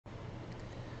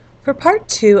For Part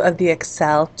 2 of the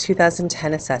Excel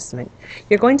 2010 assessment,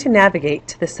 you're going to navigate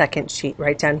to the second sheet.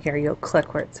 Right down here, you'll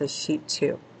click where it says Sheet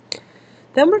 2.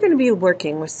 Then we're going to be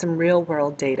working with some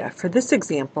real-world data. For this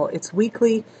example, it's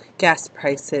weekly gas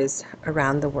prices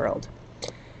around the world.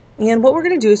 And what we're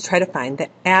going to do is try to find the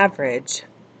average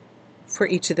for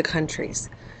each of the countries.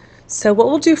 So what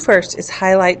we'll do first is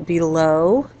highlight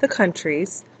below the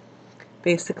countries.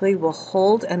 Basically, we'll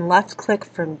hold and left-click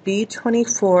from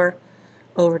B24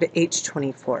 over to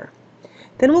H24.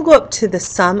 Then we'll go up to the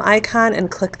sum icon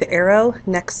and click the arrow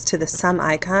next to the sum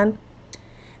icon,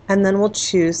 and then we'll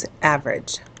choose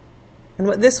average. And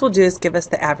what this will do is give us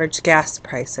the average gas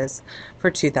prices for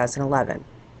 2011.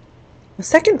 The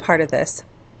second part of this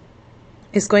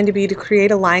is going to be to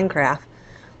create a line graph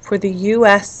for the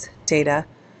U.S. data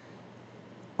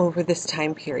over this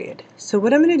time period. So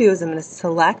what I'm going to do is I'm going to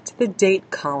select the date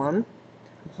column.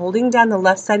 I'm holding down the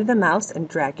left side of the mouse and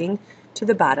dragging to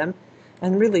the bottom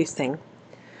and releasing.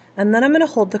 And then I'm going to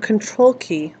hold the control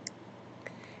key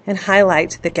and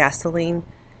highlight the gasoline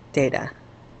data,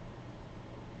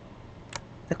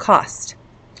 the cost.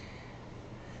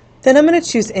 Then I'm going to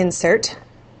choose Insert.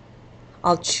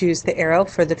 I'll choose the arrow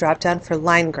for the drop down for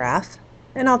line graph,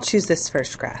 and I'll choose this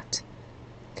first graph.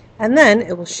 And then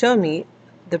it will show me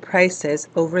the prices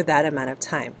over that amount of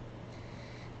time.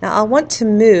 Now I'll want to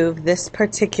move this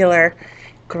particular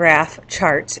graph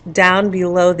chart down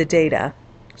below the data,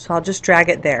 so I'll just drag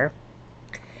it there.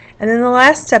 And then the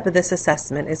last step of this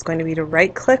assessment is going to be to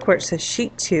right click where it says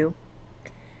Sheet 2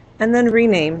 and then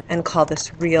rename and call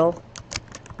this Real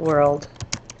World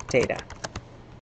Data.